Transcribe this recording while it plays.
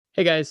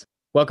Hey guys,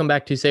 welcome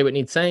back to Say What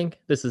Needs Saying.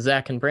 This is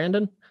Zach and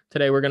Brandon.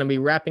 Today we're going to be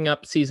wrapping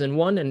up season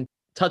 1 and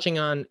touching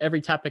on every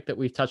topic that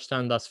we've touched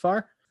on thus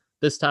far.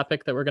 This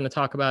topic that we're going to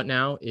talk about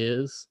now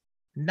is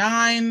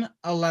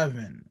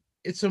 9/11.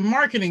 It's a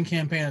marketing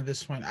campaign at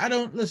this point. I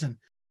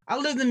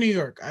lived in New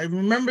York. I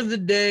remember the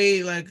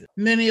day like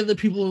many of the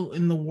people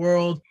in the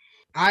world.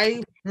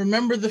 I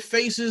remember the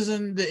faces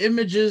and the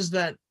images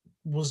that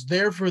was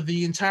there for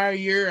the entire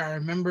year. I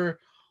remember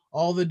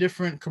all the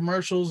different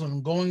commercials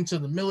and going to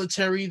the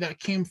military that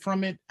came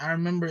from it. I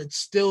remember it's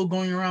still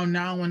going around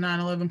now when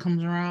 9/11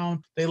 comes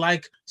around. They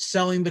like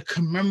selling the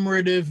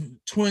commemorative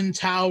Twin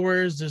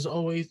Towers. There's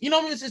always,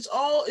 it's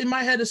all in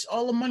my head. It's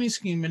all a money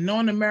scheme. And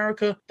knowing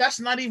America,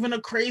 that's not even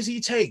a crazy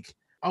take.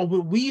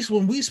 When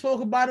we spoke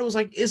about it, was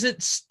like, is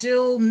it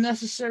still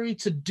necessary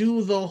to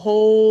do the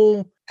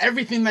whole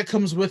everything that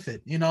comes with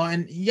it,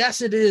 and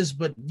yes it is,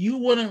 but you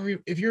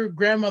wouldn't if your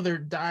grandmother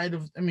died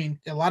of,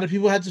 a lot of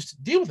people had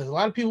to deal with it. A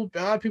lot of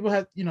people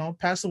had,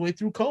 passed away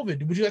through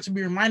COVID. Would you like to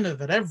be reminded of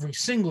that every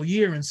single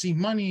year and see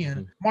money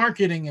and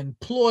marketing and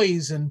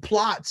ploys and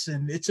plots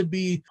and it to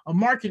be a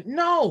market?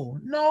 No,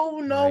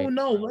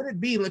 let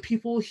it be. Let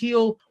people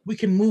heal. We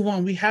can move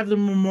on. We have the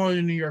memorial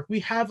in New York.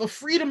 We have a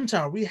Freedom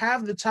Tower. We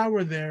have the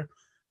tower there.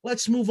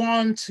 Let's move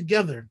on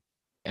together.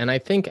 And I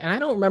think, and I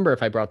don't remember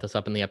if I brought this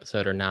up in the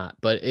episode or not,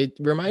 but it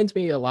reminds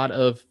me a lot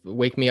of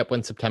Wake Me Up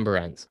When September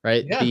Ends,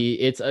 right? Yeah.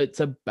 It's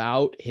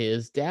about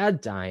his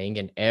dad dying,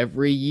 and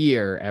every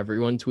year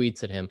everyone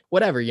tweets at him,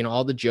 whatever,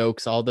 all the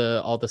jokes, all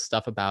the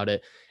stuff about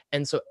it.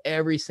 And so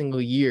every single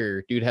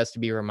year, dude has to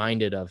be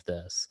reminded of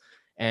this.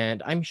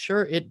 And I'm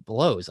sure it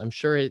blows. I'm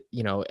sure it,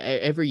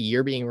 every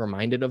year being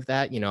reminded of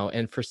that,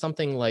 and for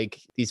something like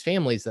these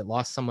families that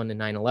lost someone in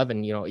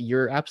 9/11,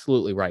 you're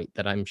absolutely right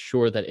that I'm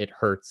sure that it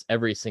hurts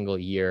every single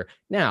year.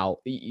 Now,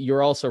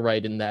 you're also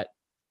right in that,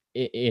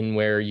 in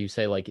where you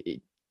say, like,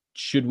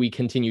 should we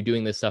continue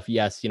doing this stuff?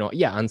 Yes,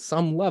 on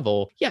some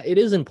level, yeah, it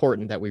is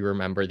important that we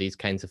remember these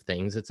kinds of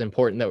things. It's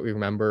important that we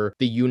remember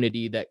the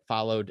unity that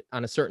followed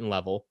on a certain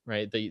level,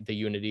 right? The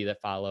unity that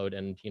followed,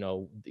 and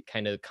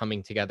kind of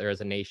coming together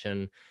as a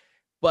nation.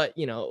 But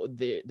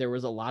there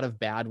was a lot of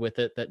bad with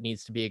it that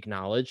needs to be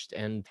acknowledged,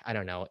 and I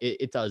don't know,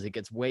 it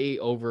gets way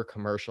over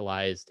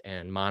commercialized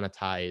and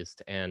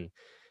monetized, and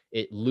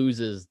it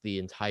loses the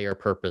entire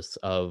purpose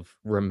of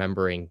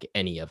remembering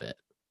any of it.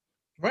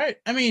 Right.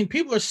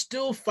 People are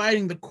still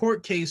fighting the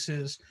court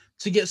cases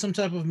to get some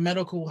type of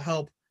medical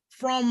help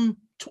from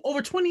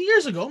over 20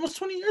 years ago, almost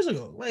 20 years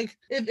ago. Like,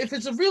 if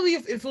it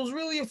was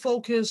really a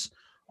focus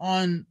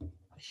on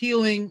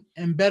healing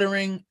and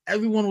bettering,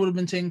 everyone would have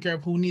been taken care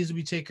of who needs to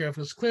be taken care of,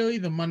 because clearly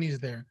the money's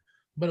there.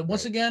 But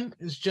once again,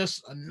 it's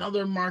just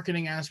another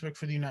marketing aspect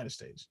for the United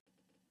States.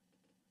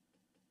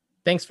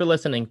 Thanks for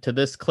listening to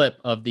this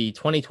clip of the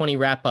 2020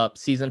 wrap-up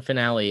season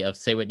finale of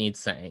Say What Needs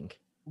Saying.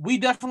 We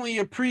definitely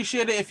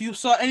appreciate it. If you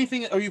saw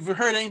anything or you've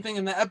heard anything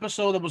in the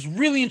episode that was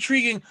really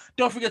intriguing,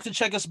 don't forget to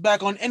check us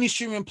back on any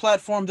streaming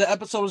platform. The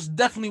episode is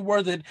definitely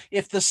worth it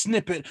if the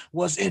snippet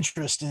was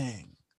interesting.